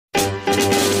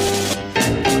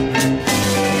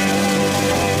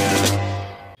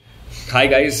Hi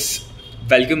guys,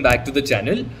 welcome back to the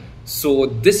channel. So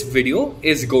this video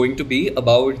is going to be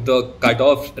about the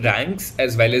cutoff ranks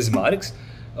as well as marks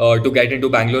to get into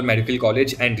Bangalore Medical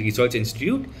College and Research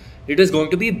Institute. It is going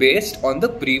to be based on the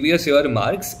previous year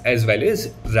marks as well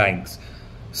as ranks.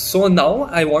 So now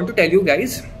I want to tell you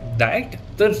guys that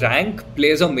the rank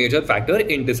plays a major factor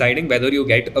in deciding whether you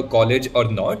get a college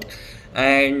or not,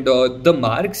 and the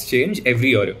marks change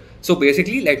every year. So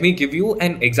basically, let me give you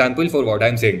an example for what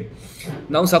I'm saying.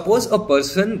 Now suppose a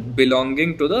person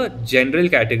belonging to the general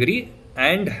category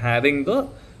and having the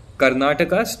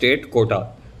Karnataka state quota.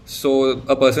 So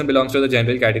a person belongs to the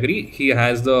general category, he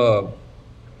has the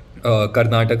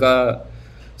Karnataka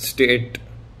state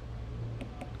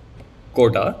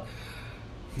quota.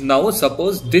 Now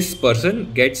suppose this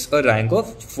person gets a rank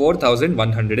of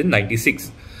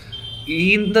 4196.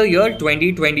 In the year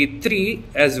 2023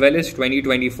 as well as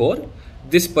 2024,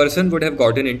 this person would have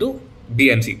gotten into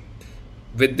BMC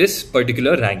with this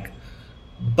particular rank.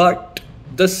 But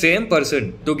the same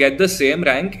person, to get the same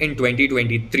rank in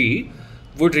 2023,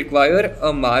 would require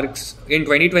a marks. In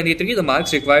 2023, the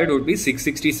marks required would be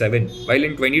 667, while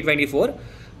in 2024,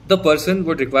 the person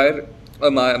would require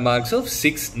a marks of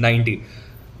 690,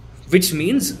 which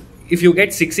means if you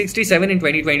get 667 in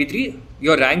 2023,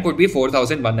 your rank would be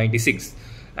 4196.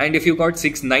 And if you got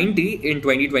 690 in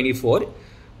 2024,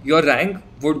 your rank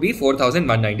would be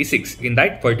 4196 in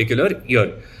that particular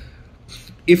year.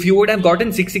 If you would have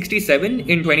gotten 667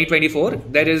 in 2024,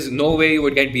 there is no way you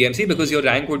would get BMC because your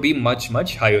rank would be much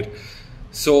higher.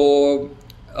 So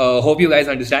hope you guys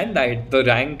understand that the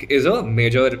rank is a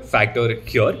major factor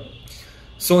here.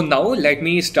 So now let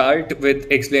me start with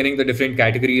explaining the different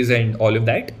categories and all of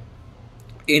that.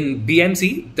 In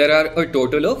BMC, there are a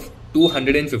total of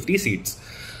 250 seats,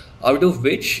 out of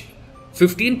which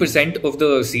 15% of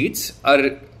the seats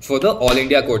are for the All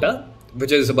India quota,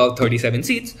 which is about 37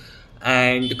 seats,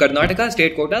 and Karnataka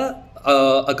state quota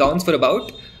accounts for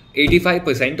about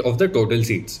 85% of the total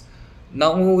seats.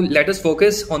 Now let us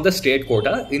focus on the state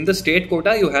quota. In the state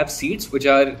quota, you have seats which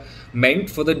are meant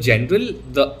for the general,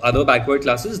 the other backward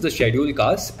classes, the scheduled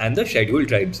castes and the scheduled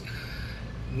tribes.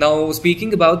 Now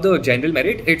speaking about the general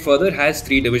merit, it further has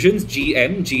three divisions: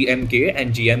 GM, GMK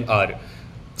and GMR.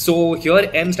 So here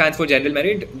M stands for general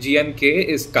merit, GMK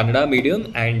is Kannada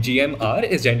medium and GMR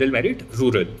is general merit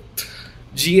rural.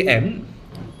 GM,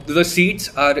 the seats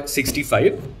are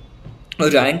 65. A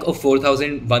rank of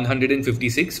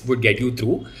 4156 would get you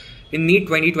through. In NEET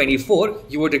 2024,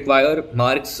 you would require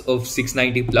marks of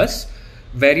 690 plus,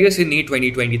 whereas in NEET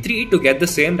 2023, to get the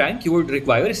same rank, you would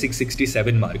require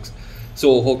 667 marks.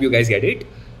 So hope you guys get it.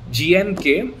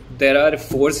 GMK, there are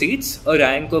 4 seats. A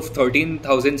rank of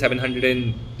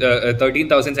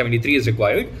 13,073 is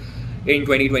required. In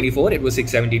 2024, it was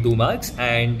 672 marks,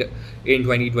 and in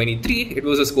 2023, it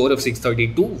was a score of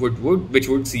 632, which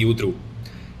would see you through.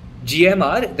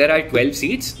 GMR, there are 12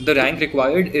 seats. The rank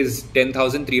required is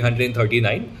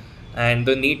 10,339, and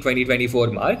the NEET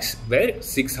 2024 marks were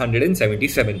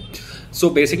 677. So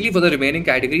basically for the remaining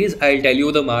categories, I'll tell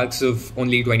you the marks of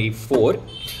only 24.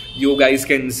 You guys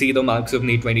can see the marks of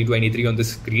NEET 2023 on the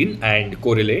screen and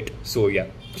correlate. So yeah.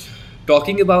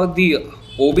 Talking about the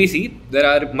OBC, there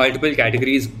are multiple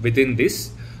categories within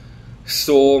this.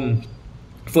 So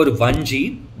for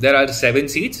 1G, there are 7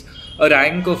 seats. A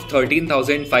rank of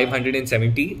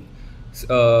 13,570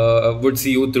 would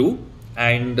see you through,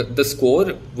 and the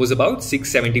score was about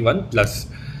 671 plus.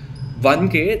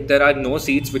 1K, there are no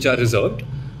seats which are reserved.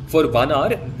 For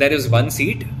 1R, there is 1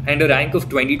 seat and a rank of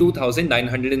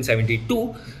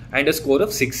 22,972 and a score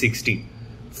of 660.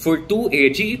 For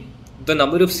 2AG, the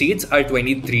number of seats are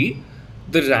 23.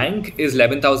 The rank is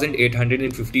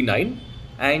 11,859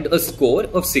 and a score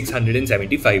of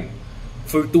 675.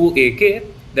 For 2AK,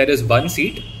 there is 1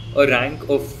 seat, a rank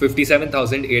of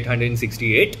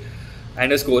 57,868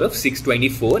 and a score of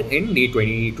 624 in NEET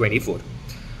 2024.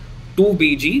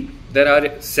 2BG, there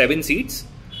are 7 seats,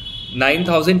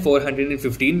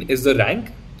 9,415 is the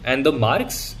rank and the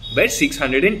marks were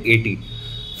 680.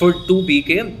 For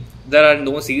 2BK, there are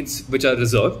no seats which are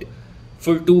reserved.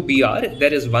 For 2BR,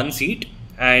 there is 1 seat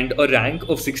and a rank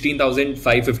of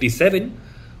 16,557,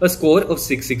 a score of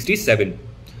 667.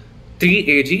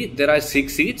 3AG, there are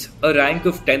 6 seats, a rank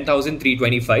of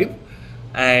 10,325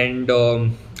 and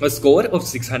a score of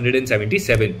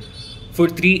 677. For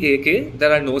 3AK,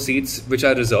 there are no seats which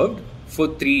are reserved. For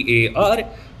 3AR,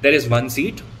 there is 1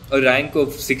 seat, a rank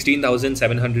of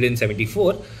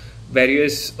 16,774,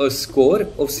 whereas a score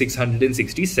of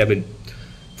 667.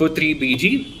 For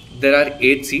 3BG, there are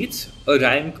 8 seats, a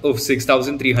rank of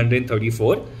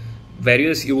 6,334,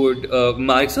 whereas you would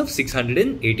marks of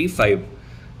 685.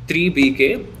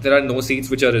 3BK, there are no seats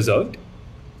which are reserved.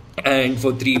 And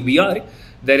for 3BR,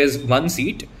 there is one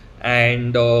seat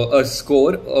and a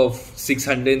score of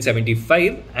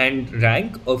 675 and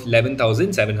rank of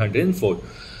 11,704.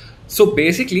 So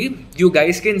basically, you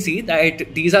guys can see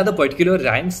that these are the particular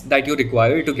ranks that you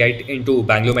require to get into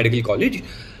Bangalore Medical College.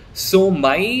 So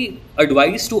my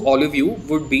advice to all of you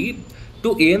would be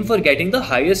to aim for getting the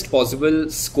highest possible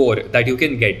score that you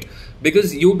can get,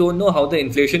 because you don't know how the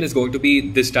inflation is going to be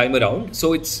this time around.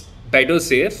 So it's better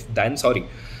safe than sorry.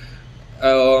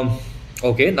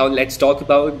 Okay, now let's talk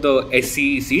about the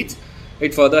SC seats.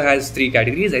 It further has three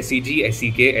categories: SCG,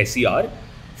 SCK, SCR.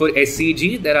 For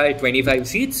SCG, there are 25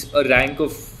 seats, a rank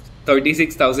of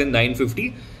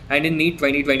 36,950, and in NEET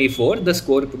 2024, the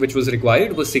score which was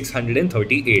required was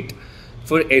 638.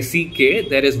 For SCK,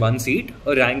 there is one seat,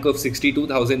 a rank of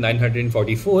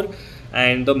 62,944,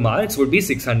 and the marks would be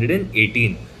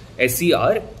 618.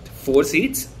 SCR, 4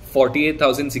 seats,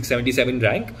 48,677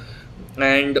 rank,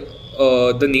 and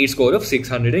the NEET score of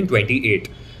 628.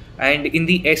 And in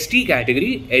the ST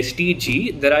category,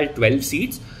 STG, there are 12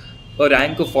 seats, a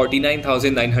rank of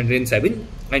 49,907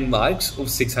 and marks of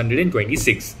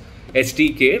 626.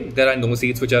 STK, there are no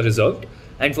seats which are reserved,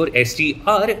 and for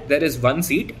STR, there is one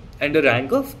seat and a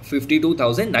rank of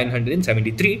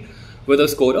 52,973 with a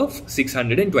score of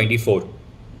 624.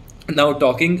 Now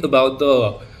talking about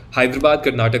the Hyderabad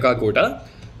Karnataka quota,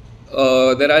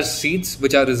 there are seats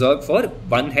which are reserved for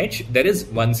 1H. There is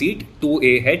one seat,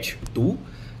 2AH 2,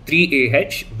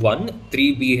 3AH 1,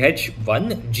 3BH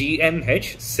 1,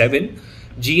 GMH 7,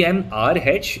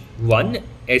 GMRH 1,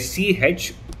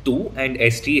 SCH 2 and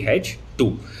STH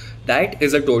 2. That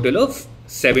is a total of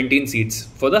 17 seats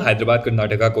for the Hyderabad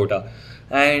Karnataka quota.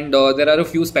 And there are a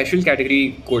few special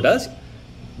category quotas,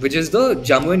 which is the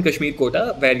Jammu and Kashmir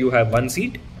quota, where you have one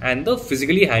seat, and the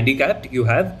physically handicapped you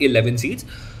have 11 seats.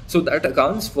 So that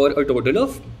accounts for a total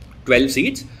of 12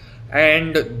 seats.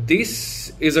 And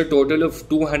this is a total of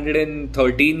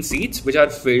 213 seats which are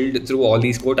filled through all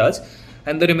these quotas,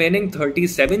 and the remaining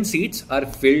 37 seats are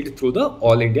filled through the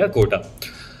All India quota.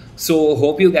 So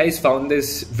hope you guys found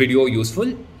this video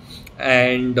useful,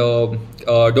 and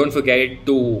don't forget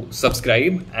to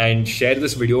subscribe and share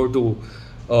this video to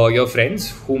your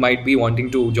friends who might be wanting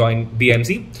to join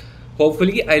BMC.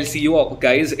 Hopefully I'll see you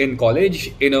guys in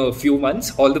college in a few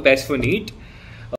months. All the best for NEET.